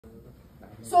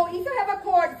So if you have a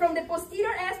cord from the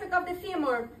posterior aspect of the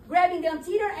femur grabbing the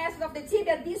anterior aspect of the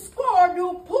tibia, this cord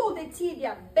will pull the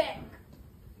tibia back.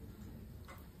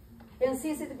 And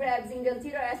since it grabs in the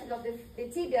anterior aspect of the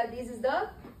tibia, this is the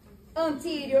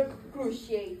anterior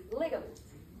cruciate ligament.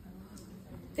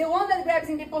 The one that grabs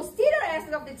in the posterior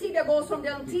aspect of the tibia goes from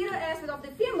the anterior aspect of the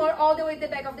femur all the way to the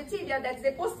back of the tibia. That's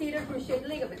the posterior cruciate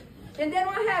ligament. And then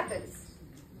what happens?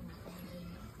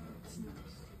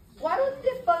 What would be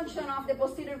the function of the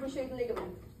posterior cruciate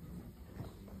ligament?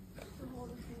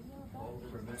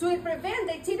 To prevent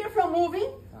the tibia from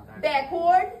moving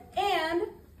backward, and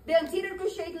the anterior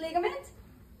cruciate ligament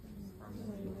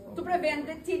to prevent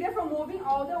the tibia from moving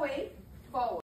all the way forward.